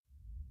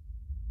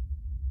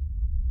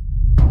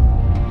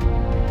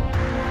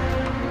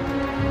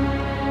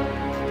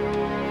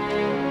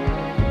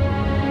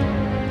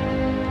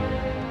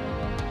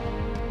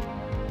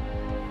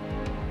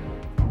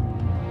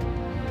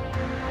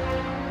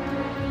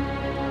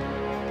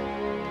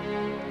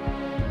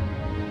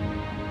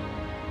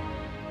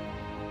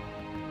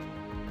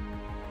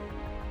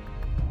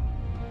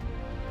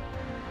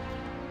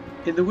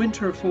In the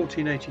winter of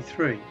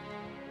 1483,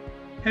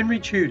 Henry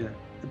Tudor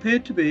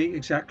appeared to be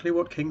exactly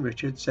what King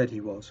Richard said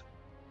he was,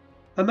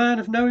 a man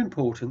of no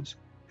importance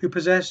who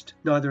possessed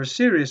neither a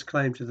serious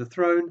claim to the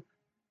throne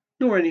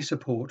nor any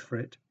support for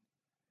it.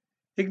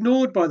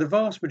 Ignored by the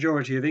vast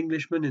majority of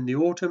Englishmen in the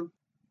autumn,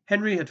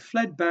 Henry had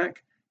fled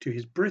back to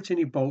his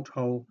Brittany bolt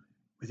hole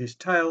with his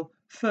tail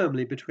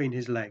firmly between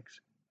his legs.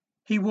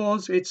 He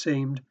was, it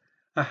seemed,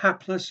 a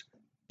hapless,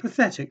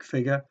 pathetic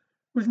figure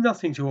with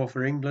nothing to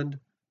offer England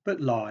but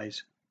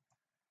lies.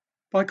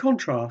 By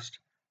contrast,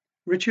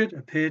 Richard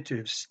appeared to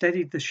have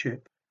steadied the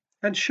ship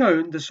and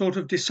shown the sort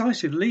of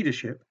decisive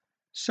leadership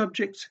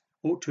subjects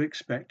ought to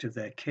expect of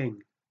their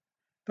king.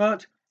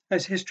 But,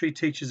 as history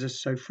teaches us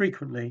so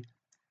frequently,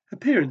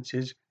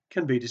 appearances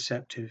can be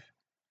deceptive.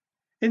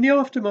 In the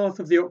aftermath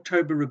of the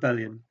October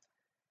Rebellion,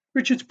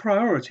 Richard's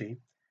priority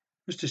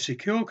was to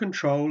secure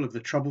control of the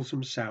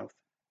troublesome south.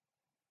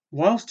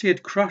 Whilst he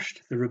had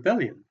crushed the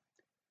rebellion,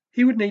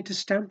 he would need to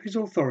stamp his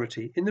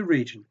authority in the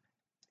region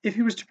if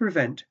he was to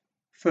prevent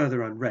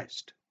further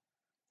unrest.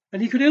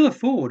 And he could ill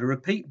afford a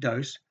repeat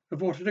dose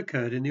of what had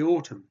occurred in the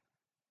autumn.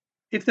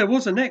 If there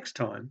was a next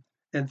time,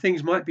 then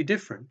things might be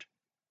different.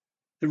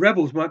 The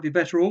rebels might be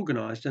better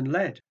organised and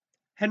led.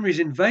 Henry's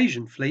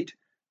invasion fleet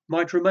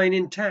might remain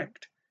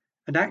intact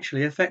and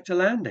actually effect a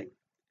landing.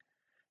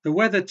 The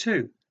weather,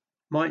 too,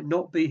 might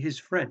not be his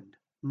friend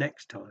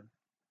next time.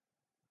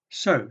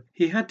 So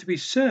he had to be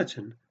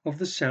certain of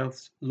the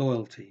South's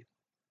loyalty,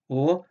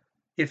 or,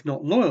 if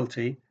not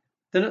loyalty,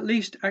 then at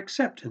least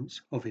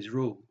acceptance of his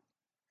rule.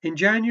 In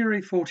January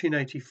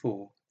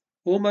 1484,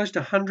 almost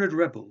 100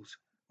 rebels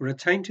were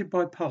attainted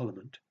by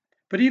Parliament,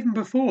 but even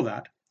before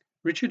that,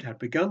 Richard had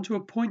begun to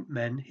appoint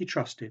men he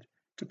trusted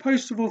to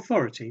posts of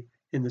authority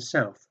in the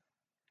south.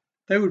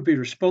 They would be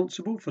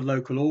responsible for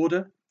local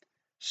order,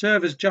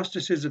 serve as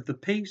justices of the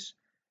peace,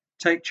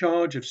 take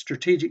charge of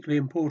strategically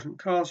important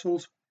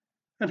castles,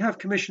 and have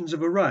commissions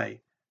of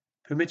array,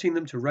 permitting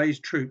them to raise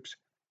troops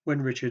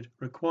when Richard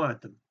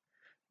required them.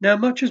 Now,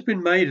 much has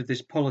been made of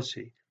this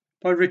policy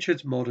by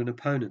Richard's modern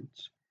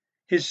opponents.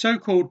 His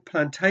so-called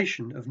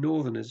plantation of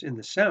northerners in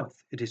the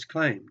south, it is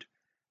claimed,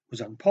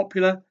 was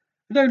unpopular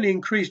and only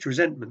increased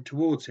resentment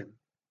towards him.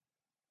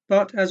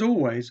 But, as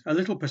always, a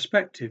little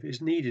perspective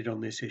is needed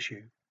on this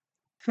issue.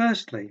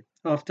 Firstly,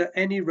 after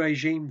any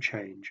regime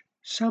change,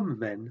 some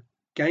men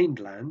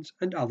gained lands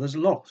and others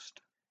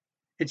lost.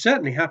 It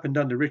certainly happened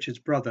under Richard's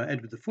brother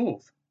Edward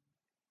IV.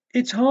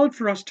 It's hard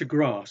for us to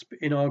grasp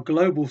in our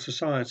global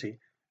society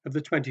of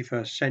the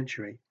 21st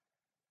century.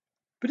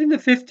 But in the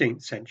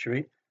 15th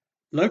century,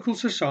 local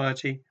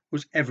society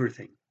was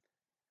everything,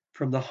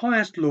 from the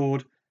highest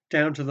lord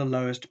down to the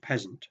lowest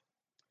peasant.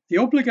 The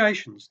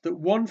obligations that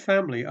one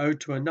family owed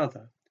to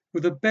another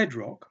were the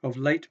bedrock of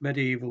late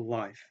medieval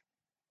life.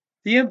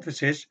 The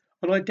emphasis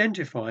on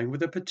identifying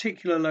with a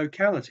particular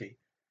locality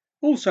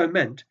also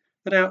meant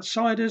that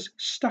outsiders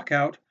stuck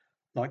out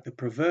like the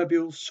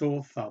proverbial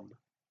sore thumb.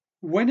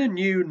 When a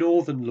new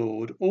northern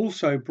lord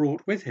also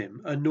brought with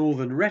him a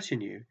northern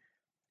retinue,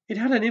 it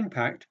had an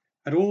impact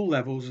at all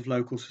levels of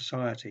local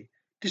society,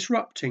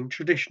 disrupting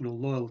traditional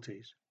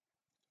loyalties.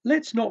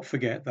 Let's not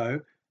forget, though,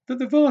 that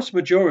the vast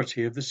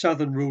majority of the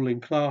southern ruling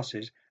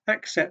classes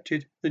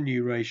accepted the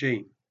new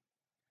regime.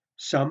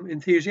 Some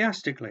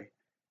enthusiastically,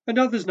 and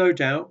others no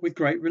doubt with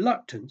great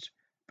reluctance,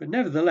 but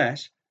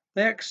nevertheless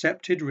they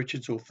accepted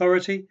Richard's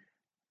authority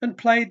and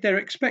played their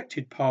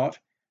expected part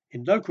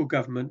in local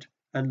government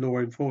and law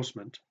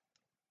enforcement.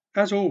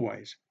 As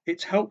always,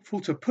 it's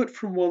helpful to put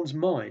from one's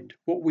mind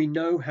what we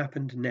know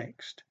happened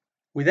next.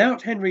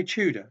 Without Henry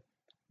Tudor,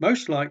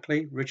 most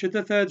likely Richard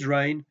III's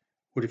reign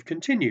would have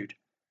continued,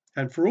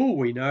 and for all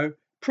we know,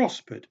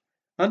 prospered,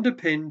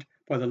 underpinned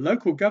by the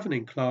local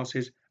governing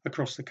classes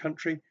across the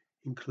country,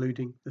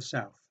 including the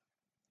south.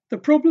 The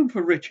problem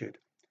for Richard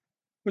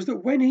was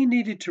that when he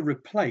needed to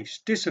replace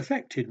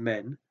disaffected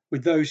men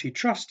with those he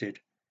trusted,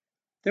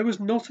 there was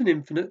not an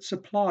infinite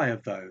supply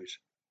of those.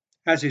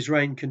 As his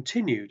reign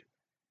continued,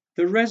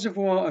 the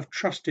reservoir of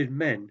trusted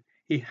men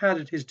he had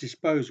at his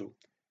disposal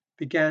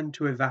began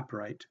to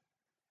evaporate.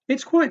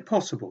 It's quite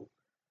possible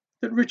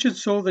that Richard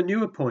saw the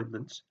new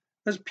appointments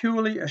as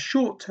purely a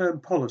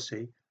short-term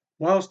policy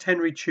whilst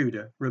Henry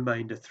Tudor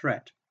remained a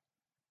threat.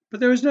 But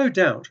there is no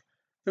doubt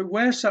that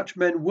where such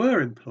men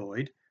were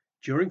employed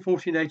during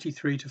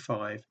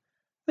 1483-5,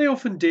 they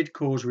often did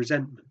cause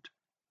resentment.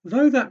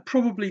 Though that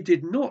probably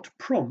did not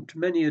prompt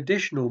many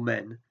additional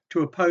men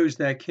to oppose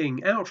their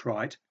king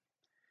outright,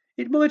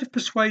 it might have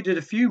persuaded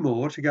a few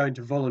more to go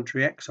into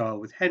voluntary exile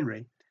with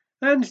Henry,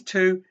 and,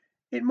 too,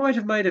 it might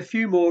have made a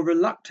few more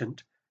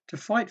reluctant to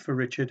fight for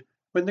Richard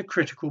when the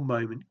critical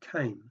moment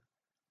came.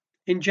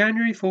 In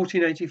January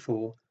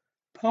 1484,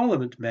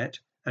 Parliament met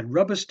and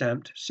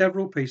rubber-stamped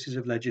several pieces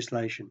of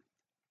legislation.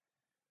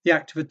 The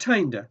Act of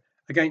Attainder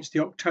against the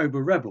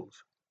October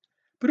rebels,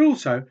 but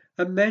also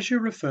a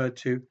measure referred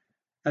to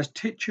as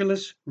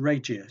Titulus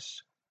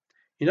Regius.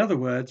 In other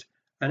words,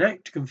 an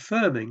act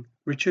confirming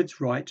Richard's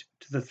right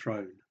to the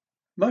throne.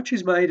 Much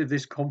is made of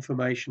this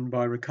confirmation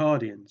by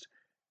Ricardians,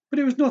 But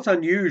it was not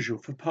unusual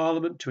for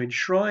Parliament to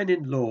enshrine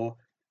in law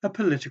a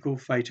political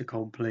fait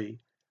accompli,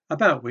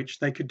 about which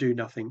they could do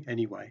nothing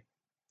anyway.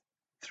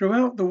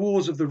 Throughout the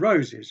Wars of the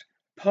Roses,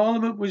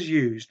 Parliament was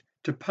used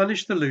to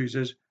punish the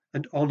losers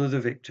and honour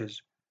the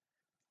victors.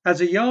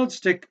 As a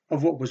yardstick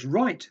of what was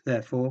right,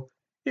 therefore,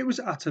 it was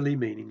utterly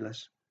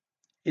meaningless.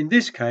 In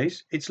this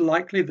case, it's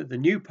likely that the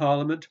new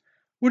Parliament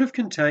would have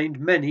contained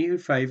many who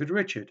favoured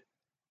Richard,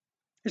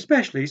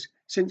 especially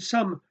since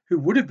some who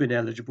would have been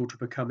eligible to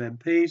become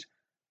MPs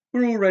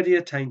were already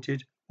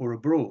attainted or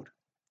abroad.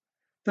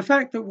 The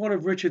fact that one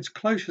of Richard's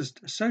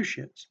closest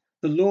associates,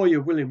 the lawyer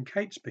William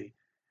Catesby,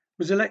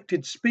 was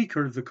elected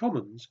Speaker of the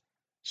Commons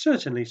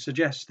certainly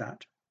suggests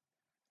that.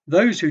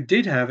 Those who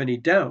did have any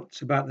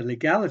doubts about the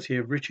legality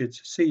of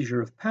Richard's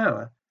seizure of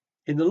power,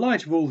 in the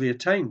light of all the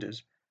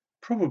attainders,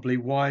 probably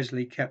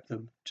wisely kept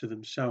them to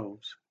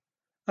themselves.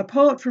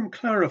 Apart from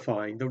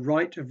clarifying the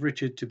right of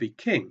Richard to be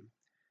king,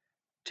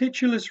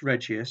 Titulus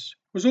Regius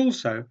was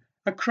also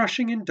a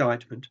crushing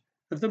indictment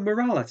of the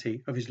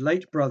morality of his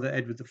late brother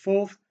Edward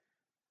IV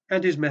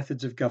and his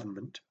methods of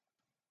government.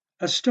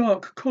 A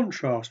stark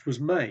contrast was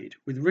made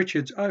with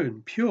Richard's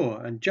own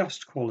pure and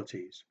just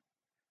qualities.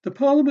 The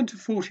Parliament of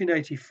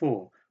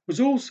 1484 was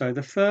also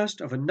the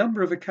first of a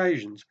number of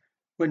occasions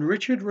when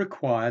Richard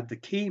required the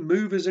key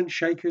movers and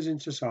shakers in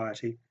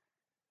society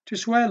to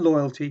swear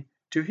loyalty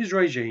to his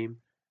regime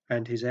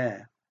and his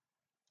heir.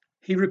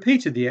 He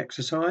repeated the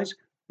exercise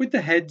with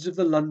the heads of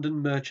the London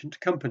merchant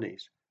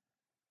companies,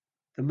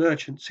 the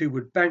merchants who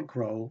would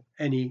bankroll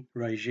any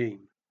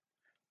regime.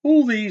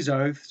 All these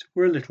oaths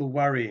were a little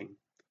worrying.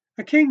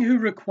 A king who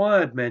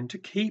required men to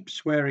keep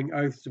swearing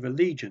oaths of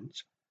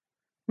allegiance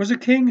was a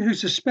king who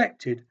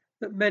suspected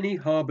that many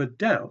harboured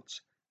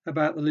doubts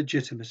about the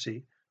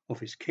legitimacy of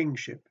his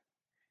kingship.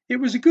 It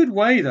was a good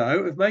way,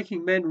 though, of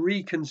making men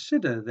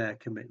reconsider their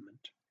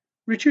commitment.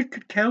 Richard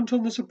could count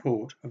on the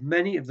support of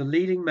many of the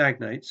leading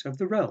magnates of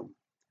the realm.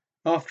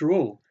 After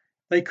all,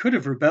 they could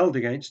have rebelled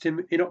against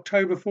him in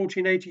October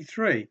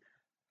 1483,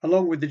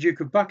 along with the Duke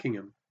of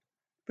Buckingham,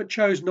 but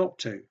chose not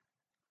to.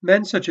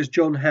 Men such as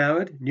John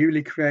Howard,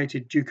 newly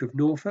created Duke of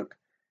Norfolk,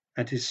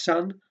 and his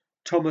son,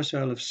 Thomas,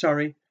 Earl of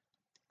Surrey,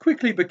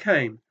 quickly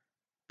became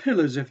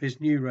pillars of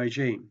his new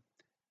regime,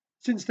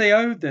 since they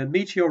owed their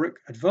meteoric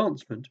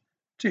advancement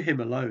to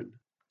him alone.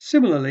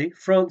 Similarly,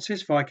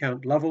 Francis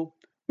Viscount Lovel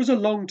was a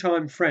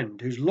long-time friend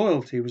whose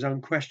loyalty was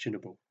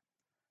unquestionable.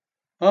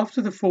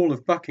 After the fall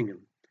of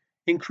Buckingham,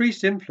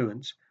 increased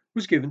influence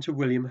was given to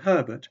William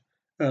Herbert,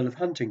 Earl of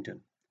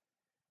Huntingdon,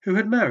 who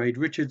had married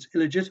Richard's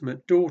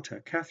illegitimate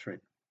daughter,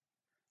 Catherine.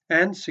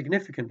 And,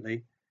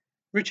 significantly,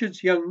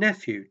 Richard's young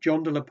nephew,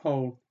 John de la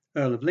Pole,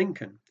 Earl of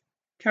Lincoln,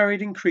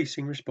 carried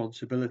increasing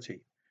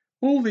responsibility.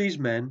 All these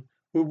men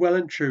were well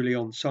and truly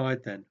on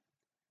side then.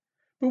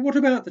 But what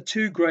about the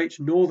two great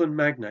northern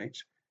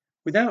magnates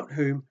without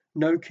whom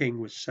no king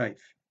was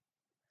safe?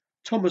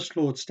 Thomas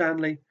Lord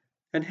Stanley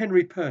and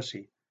Henry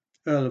Percy,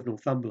 Earl of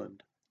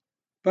Northumberland.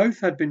 Both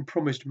had been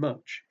promised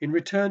much in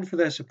return for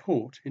their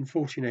support in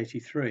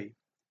 1483,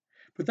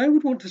 but they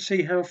would want to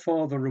see how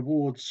far the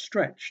rewards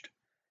stretched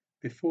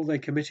before they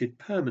committed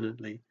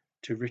permanently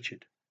to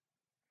Richard.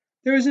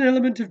 There is an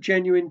element of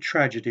genuine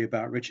tragedy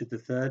about Richard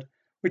III,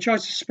 which I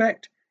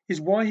suspect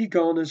is why he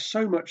garners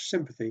so much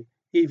sympathy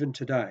even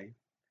today.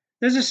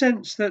 There's a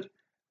sense that,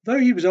 though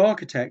he was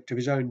architect of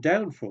his own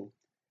downfall,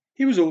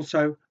 he was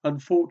also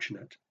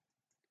unfortunate.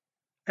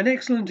 An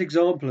excellent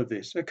example of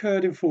this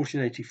occurred in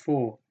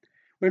 1484,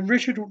 when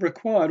Richard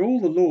required all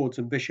the lords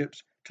and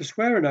bishops to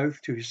swear an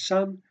oath to his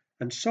son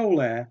and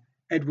sole heir,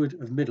 Edward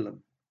of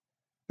Middleham.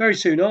 Very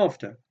soon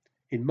after,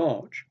 in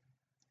March,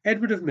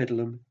 Edward of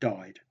Middleham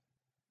died.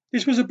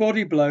 This was a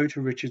body blow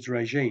to Richard's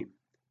regime.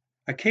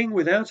 A king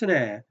without an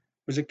heir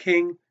was a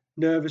king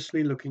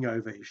nervously looking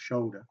over his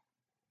shoulder.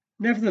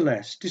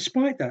 Nevertheless,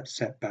 despite that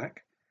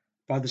setback,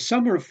 by the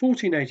summer of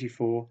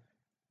 1484,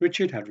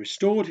 Richard had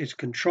restored his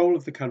control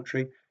of the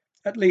country,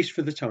 at least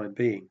for the time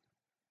being.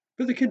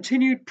 But the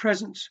continued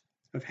presence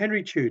of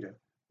Henry Tudor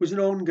was an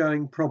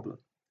ongoing problem,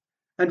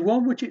 and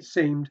one which it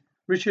seemed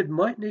Richard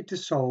might need to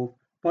solve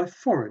by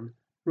foreign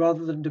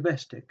rather than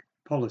domestic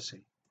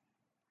policy.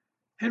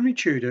 Henry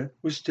Tudor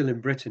was still in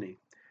Brittany,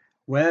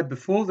 where,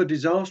 before the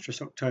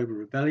disastrous October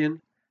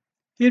Rebellion,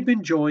 he had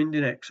been joined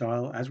in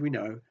exile, as we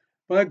know,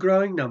 by a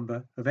growing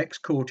number of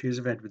ex-courtiers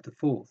of Edward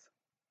IV.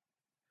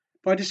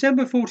 By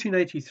December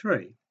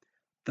 1483,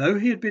 though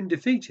he had been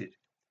defeated,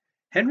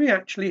 Henry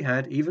actually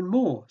had even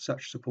more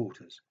such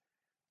supporters.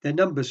 Their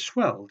numbers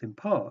swelled in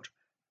part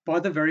by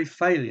the very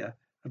failure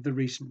of the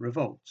recent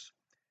revolts,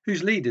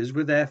 whose leaders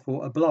were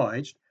therefore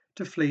obliged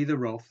to flee the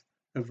wrath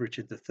of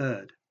Richard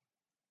III.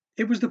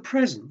 It was the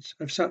presence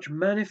of such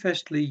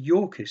manifestly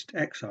Yorkist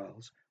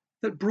exiles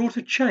that brought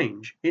a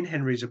change in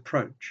Henry's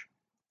approach.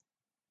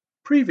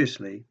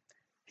 Previously,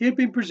 he had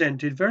been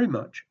presented very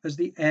much as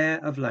the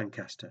heir of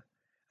Lancaster,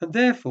 and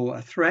therefore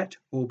a threat,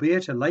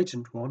 albeit a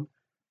latent one,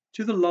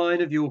 to the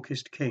line of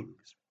Yorkist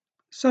kings.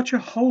 Such a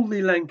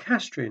wholly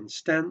Lancastrian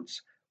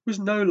stance was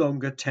no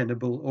longer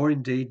tenable or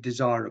indeed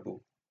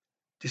desirable.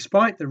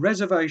 Despite the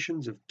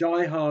reservations of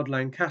die-hard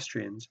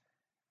Lancastrians,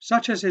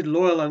 such as his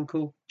loyal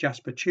uncle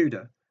Jasper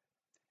Tudor,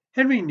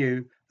 Henry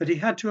knew that he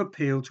had to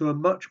appeal to a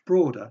much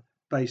broader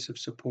base of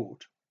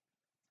support.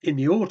 In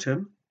the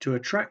autumn, to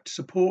attract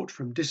support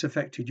from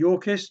disaffected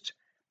Yorkists,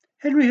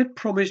 Henry had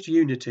promised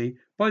unity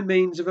by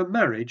means of a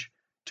marriage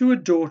to a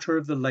daughter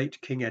of the late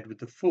King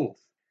Edward IV.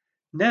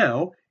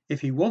 Now,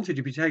 if he wanted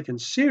to be taken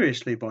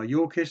seriously by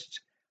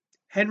Yorkists,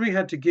 Henry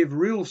had to give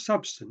real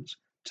substance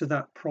to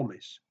that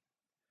promise.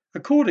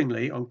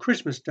 Accordingly, on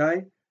Christmas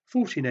Day,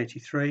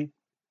 1483,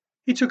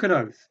 he took an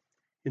oath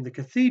in the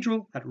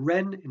cathedral at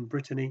Rennes in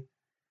Brittany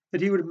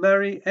that he would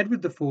marry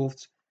Edward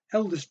IV's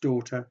eldest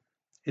daughter,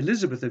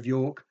 Elizabeth of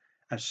York,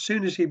 as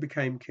soon as he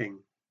became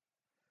king.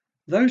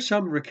 Though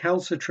some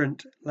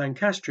recalcitrant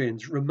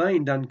Lancastrians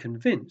remained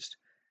unconvinced,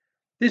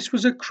 this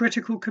was a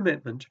critical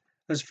commitment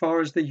as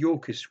far as the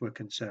Yorkists were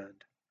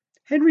concerned.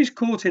 Henry's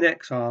court in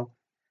exile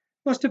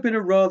must have been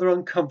a rather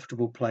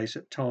uncomfortable place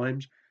at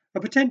times, a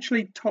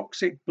potentially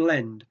toxic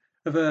blend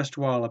of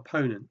erstwhile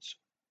opponents.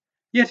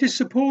 Yet his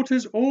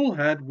supporters all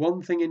had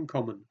one thing in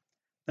common.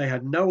 They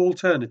had no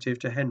alternative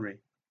to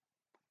Henry.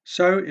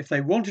 So if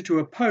they wanted to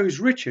oppose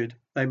Richard,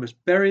 they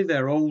must bury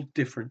their old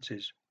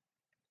differences.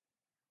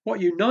 What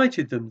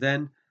united them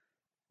then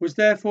was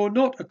therefore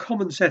not a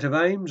common set of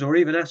aims or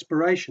even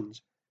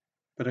aspirations,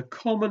 but a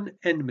common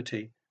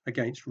enmity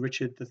against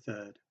Richard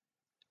III.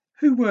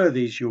 Who were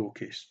these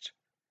Yorkists?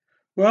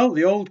 Well,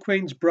 the old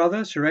Queen's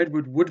brother, Sir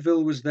Edward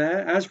Woodville, was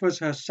there, as was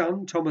her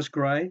son, Thomas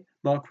Grey,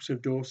 Marquis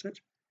of Dorset,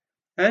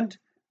 and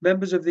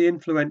members of the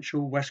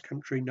influential West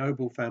Country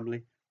noble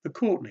family, the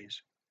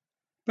Courtenays.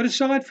 But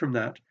aside from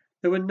that,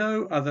 there were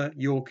no other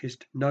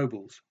Yorkist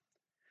nobles.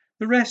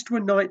 The rest were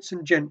knights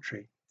and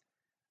gentry,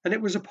 and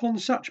it was upon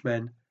such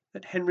men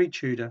that Henry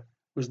Tudor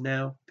was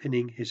now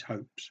pinning his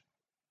hopes.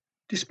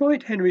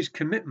 Despite Henry's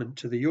commitment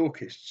to the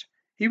Yorkists,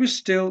 he was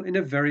still in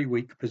a very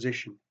weak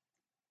position.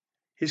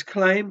 His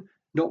claim,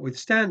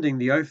 notwithstanding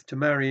the oath to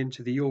marry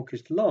into the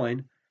Yorkist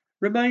line,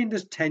 remained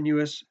as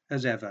tenuous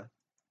as ever.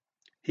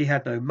 He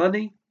had no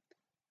money,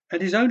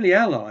 and his only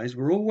allies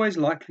were always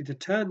likely to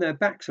turn their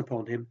backs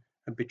upon him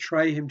and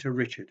betray him to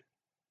Richard.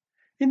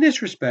 In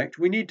this respect,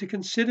 we need to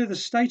consider the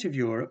state of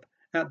Europe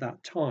at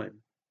that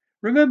time.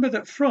 Remember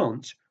that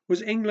France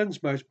was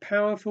England's most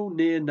powerful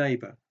near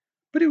neighbour,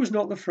 but it was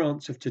not the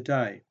France of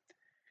today.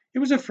 It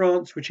was a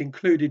France which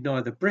included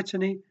neither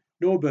Brittany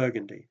nor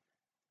Burgundy,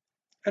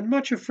 and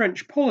much of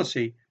French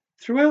policy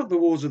throughout the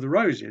Wars of the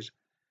Roses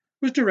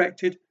was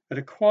directed at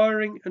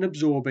acquiring and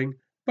absorbing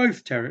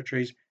both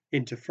territories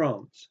into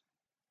France.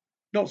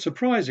 Not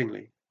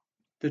surprisingly,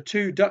 the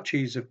two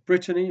duchies of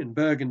Brittany and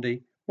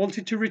Burgundy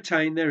wanted to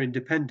retain their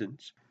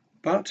independence,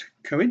 but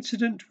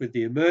coincident with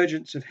the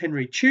emergence of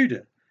Henry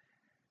Tudor,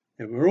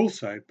 there were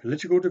also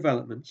political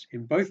developments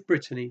in both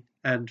Brittany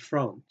and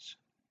France.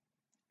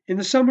 In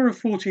the summer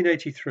of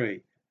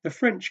 1483, the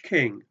French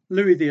king,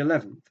 Louis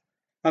XI,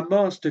 a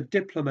master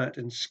diplomat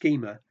and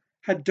schemer,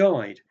 had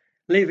died,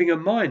 leaving a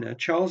minor,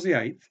 Charles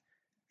VIII,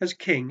 as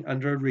king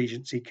under a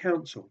regency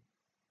council.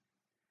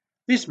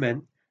 This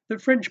meant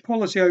that French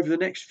policy over the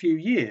next few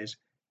years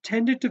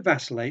tended to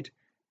vacillate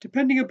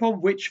depending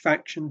upon which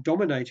faction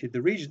dominated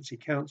the regency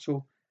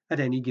council at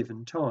any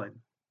given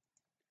time.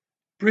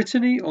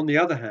 Brittany, on the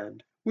other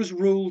hand, was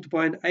ruled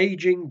by an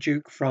aging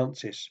Duke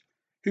Francis,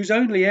 whose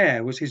only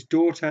heir was his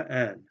daughter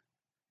Anne.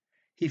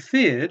 He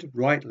feared,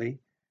 rightly,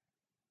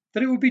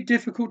 that it would be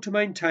difficult to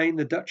maintain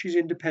the duchy's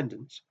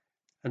independence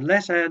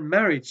unless Anne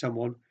married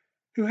someone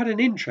who had an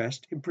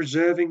interest in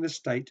preserving the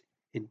state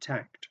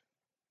intact.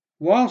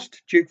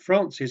 Whilst Duke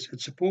Francis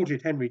had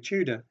supported Henry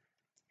Tudor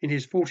in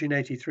his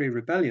 1483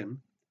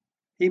 rebellion,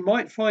 he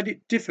might find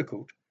it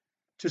difficult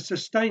to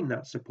sustain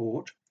that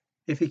support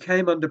if he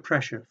came under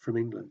pressure from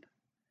England,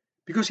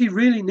 because he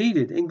really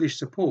needed English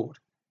support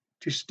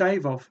to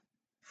stave off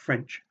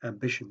French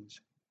ambitions.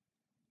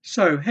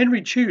 So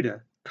Henry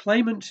Tudor,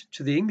 claimant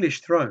to the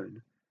English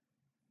throne,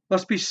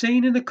 must be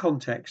seen in the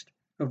context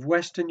of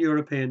Western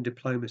European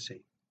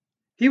diplomacy.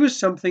 He was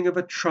something of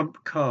a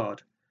trump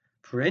card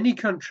for any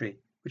country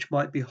which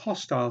might be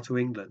hostile to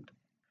England,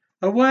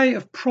 a way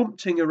of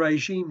prompting a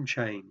regime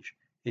change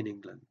in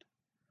England.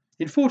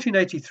 In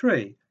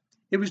 1483,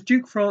 it was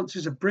Duke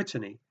Francis of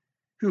Brittany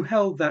who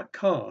held that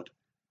card,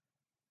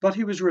 but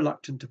he was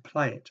reluctant to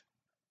play it.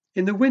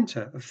 In the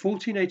winter of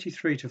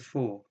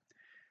 1483-4,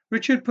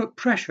 Richard put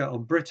pressure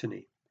on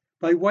Brittany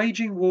by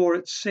waging war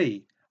at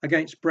sea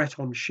against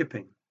Breton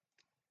shipping.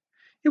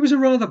 It was a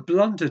rather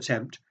blunt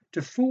attempt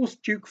to force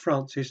Duke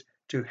Francis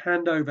to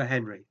hand over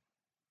Henry.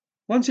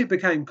 Once it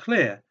became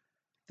clear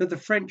that the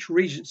French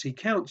Regency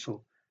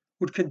Council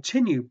would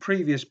continue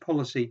previous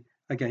policy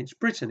against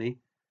Brittany,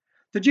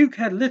 the Duke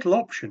had little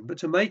option but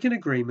to make an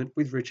agreement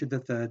with Richard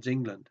III's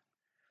England.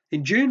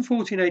 In June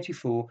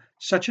 1484,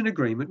 such an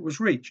agreement was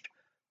reached,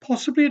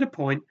 possibly at a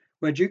point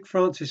where Duke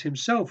Francis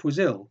himself was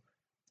ill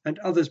and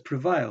others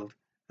prevailed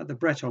at the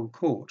Breton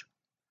court.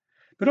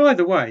 But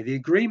either way, the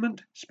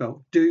agreement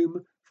spelt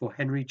doom for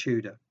Henry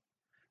Tudor.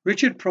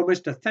 Richard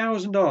promised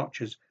 1,000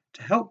 archers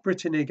to help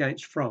Brittany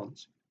against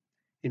France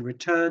in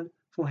return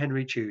for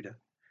Henry Tudor.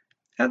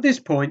 At this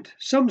point,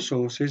 some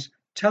sources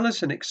tell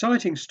us an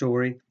exciting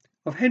story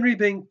of Henry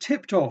being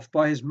tipped off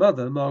by his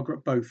mother,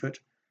 Margaret Beaufort,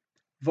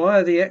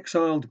 via the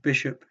exiled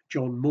Bishop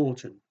John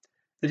Morton,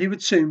 that he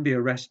would soon be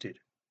arrested.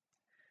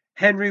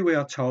 Henry, we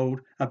are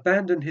told,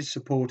 abandoned his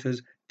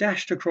supporters,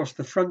 dashed across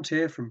the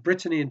frontier from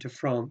Brittany into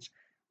France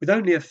with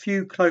only a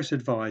few close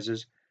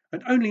advisers,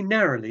 and only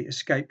narrowly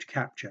escaped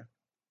capture.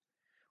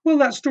 Well,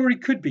 that story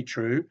could be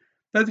true,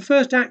 though the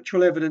first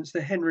actual evidence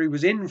that Henry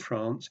was in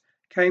France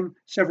came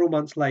several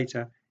months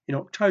later, in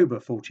October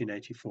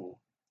 1484.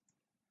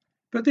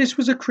 But this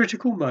was a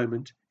critical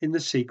moment in the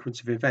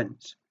sequence of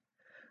events,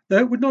 though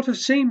it would not have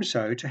seemed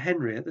so to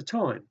Henry at the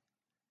time.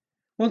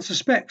 One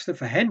suspects that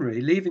for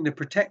Henry, leaving the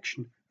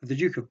protection of the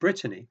Duke of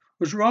Brittany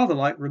was rather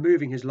like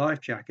removing his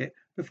life jacket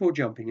before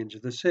jumping into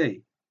the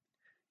sea.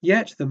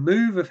 Yet the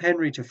move of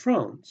Henry to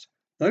France,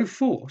 though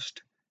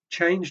forced,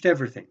 changed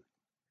everything.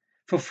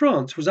 For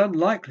France was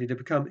unlikely to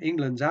become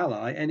England's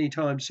ally any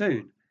time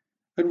soon,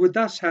 and would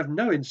thus have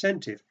no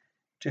incentive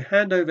to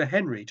hand over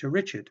Henry to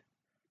Richard.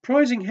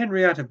 Prizing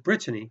Henry out of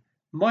Brittany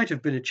might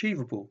have been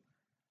achievable,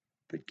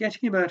 but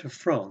getting him out of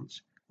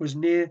France was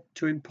near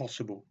to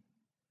impossible.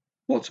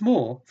 What's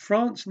more,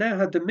 France now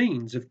had the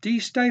means of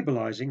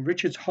destabilising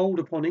Richard's hold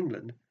upon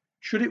England,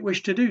 should it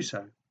wish to do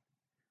so,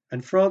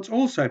 and France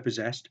also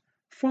possessed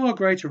far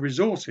greater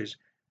resources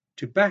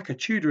to back a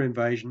Tudor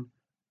invasion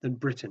than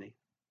Brittany.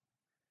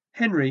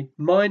 Henry,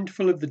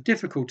 mindful of the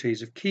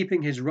difficulties of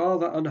keeping his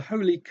rather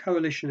unholy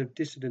coalition of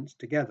dissidents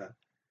together,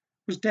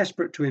 was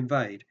desperate to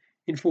invade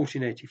in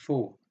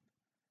 1484,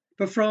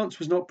 but France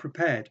was not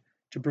prepared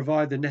to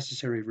provide the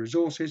necessary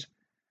resources,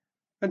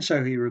 and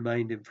so he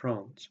remained in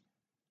France.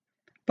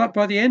 But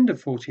by the end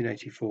of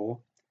 1484,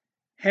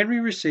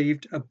 Henry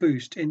received a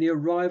boost in the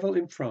arrival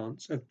in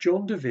France of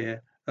John de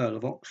Vere, Earl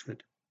of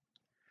Oxford.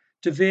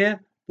 De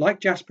Vere, like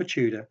Jasper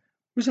Tudor,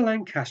 was a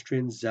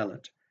Lancastrian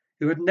zealot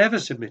who had never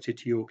submitted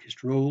to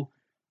Yorkist rule,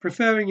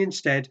 preferring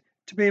instead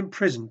to be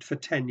imprisoned for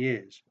 10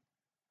 years.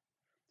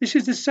 This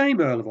is the same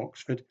Earl of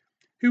Oxford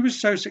who was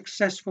so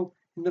successful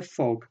in the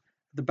fog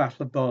of the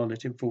Battle of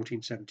Barnet in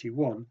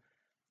 1471,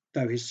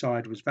 though his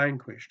side was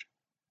vanquished.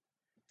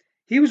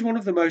 He was one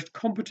of the most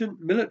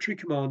competent military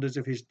commanders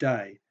of his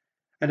day,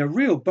 and a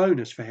real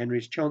bonus for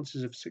Henry's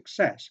chances of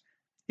success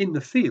in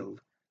the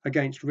field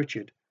against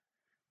Richard,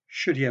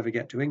 should he ever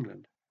get to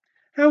England.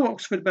 How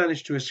Oxford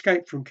managed to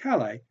escape from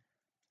Calais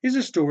is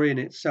a story in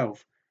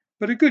itself,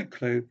 but a good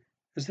clue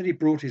is that he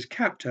brought his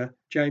captor,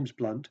 James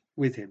Blunt,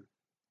 with him.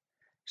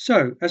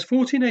 So, as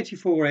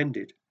 1484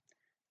 ended,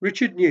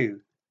 Richard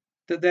knew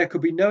that there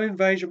could be no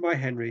invasion by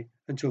Henry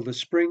until the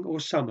spring or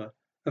summer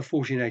of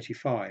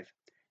 1485.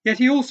 Yet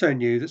he also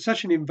knew that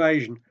such an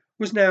invasion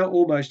was now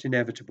almost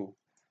inevitable.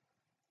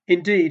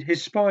 Indeed,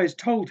 his spies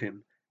told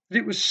him that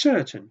it was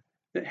certain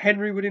that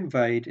Henry would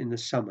invade in the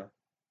summer.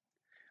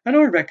 And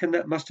I reckon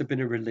that must have been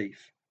a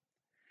relief.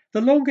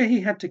 The longer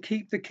he had to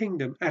keep the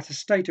kingdom at a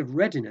state of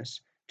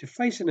readiness to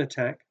face an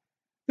attack,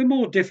 the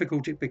more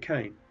difficult it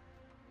became,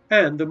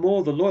 and the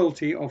more the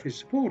loyalty of his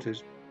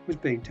supporters was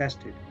being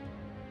tested.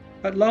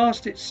 At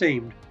last it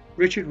seemed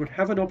Richard would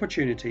have an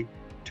opportunity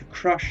to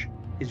crush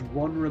his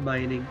one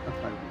remaining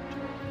opponent.